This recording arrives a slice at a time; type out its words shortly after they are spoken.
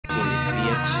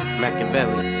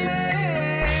Machiavelli.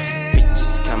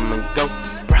 Bitches come and go,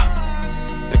 bro,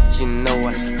 but you know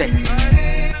I stay.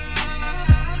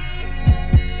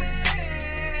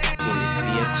 Bitch,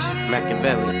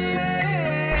 Machiavelli.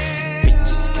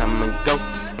 Bitches come and go,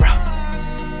 bro,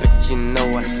 but you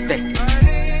know I stay.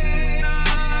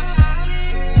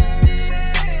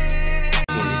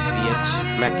 Bitch,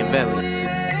 Machiavelli.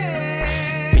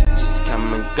 Bitches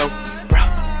come and go, bro,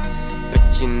 but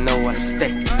you know I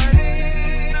stay.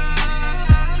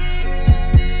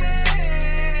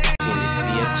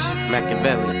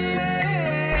 Machiavelli.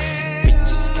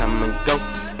 Bitches come and go,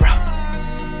 bro,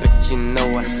 but you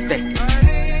know I stay.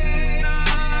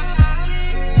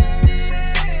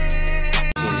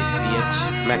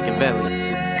 Machiavelli.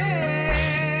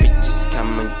 Bitches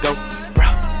come and go, bro,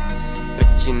 but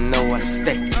you know I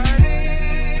stay.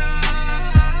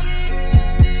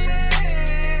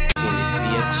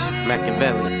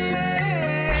 Machiavelli.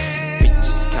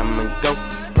 Bitches come and go,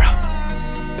 bro,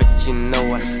 but you know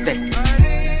I stay.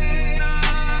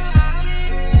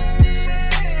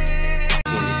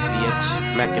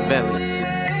 Machiavelli.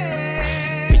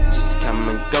 Bitches come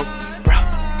and go, bro,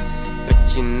 but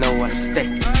you know I stay.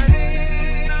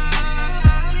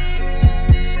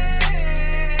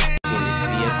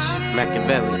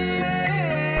 Machiavelli.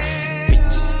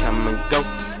 Bitches come and go,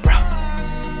 bro,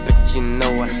 but you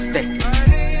know I stay.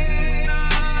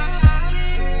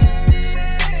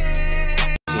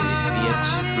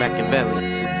 Machiavelli.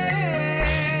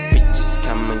 Bitches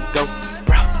come and go,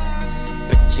 bro,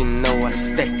 but you know I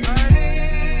stay.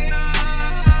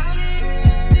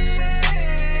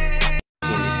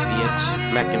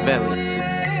 Machiavelli.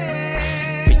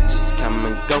 Bitches come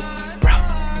and go, bro,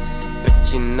 but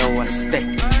you know I stay.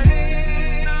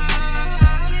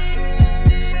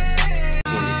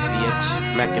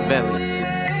 Machiavelli.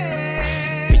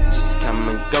 Bitches come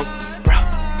and go, bro,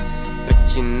 but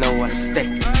you know I stay.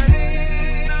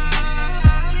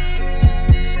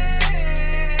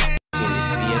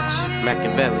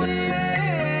 Machiavelli.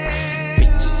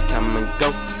 Bitches come and go,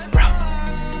 bro,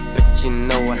 but you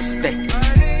know I stay.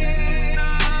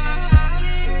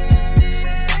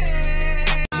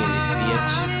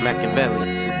 Machiavelli.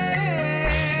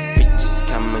 Bitches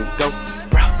come and go,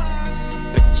 bro,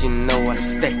 but you know I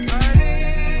stay.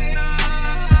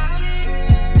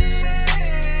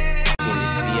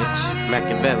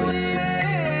 Machiavelli.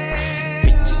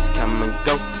 Bitches come and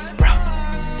go, bro,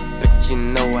 but you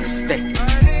know I stay.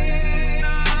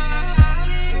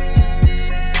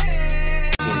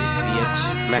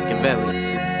 Machiavelli.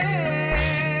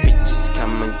 Bitches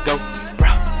come and go,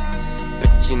 bro,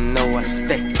 but you know I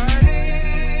stay.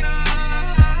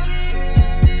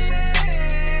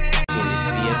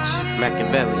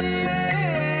 Machiavelli.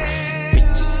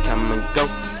 Bitches come and go,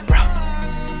 bro,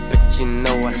 but you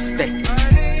know I stay.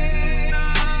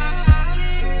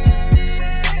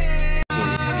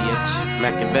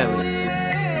 Machiavelli.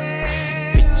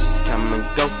 Bitches come and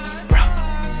go, bro,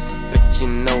 but you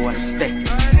know I stay.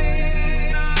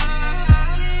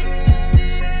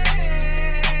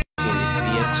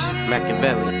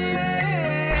 Machiavelli.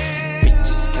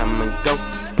 Bitches come and go,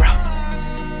 bro,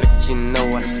 but you know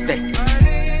I stay.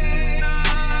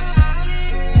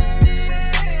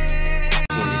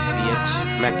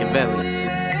 Machiavelli.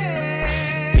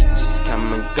 Bitches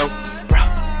come and go, bro,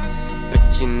 but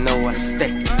you know I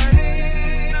stay.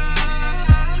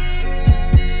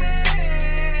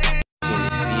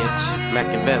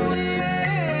 Machiavelli.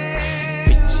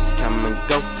 Bitches come and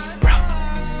go, bro,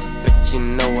 but you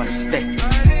know I stay.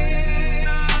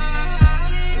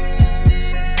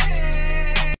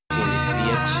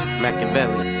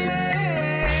 Machiavelli.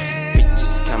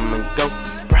 Bitches come and go,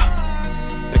 bro,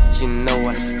 but you know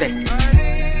I stay.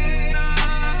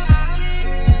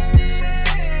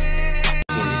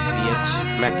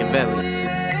 Machiavelli.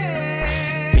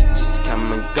 Bitches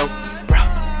come and go, bro,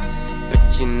 but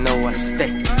you know I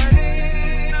stay.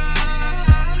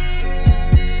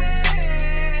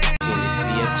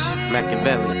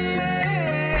 Machiavelli.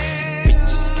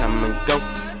 Bitches come and go,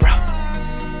 bro,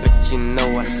 but you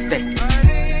know I stay.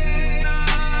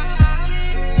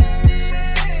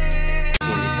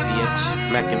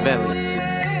 Machiavelli.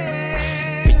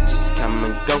 Bitches come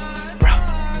and go, bro,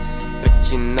 but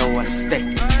you know I stay.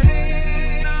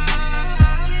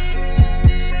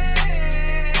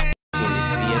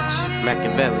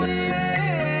 Machiavelli.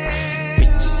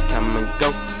 Bitches come and go,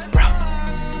 bro,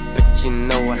 but you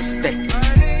know I stay.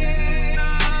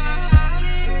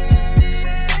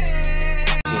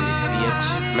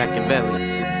 Machiavelli.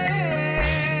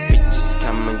 Bitches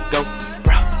come and go,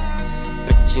 bro,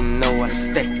 but you know I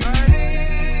stay.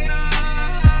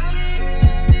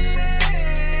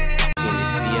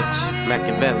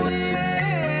 Machiavelli.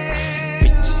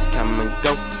 Bitches come and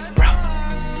go, bro,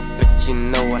 but you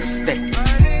know I stay.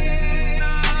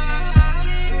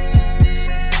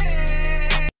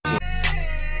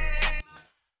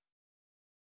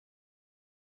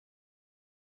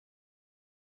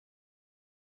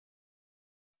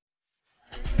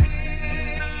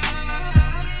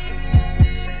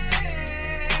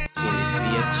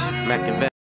 Machiavelli.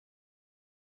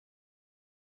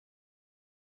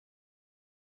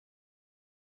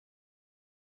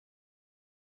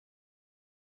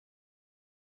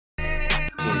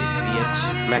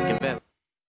 Machiavelli.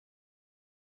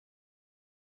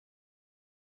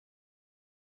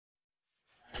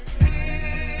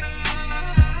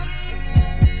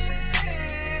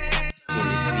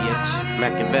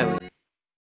 Machiavelli.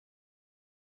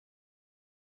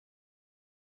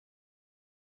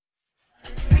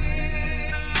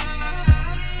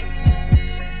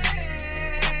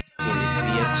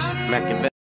 Machiavelli.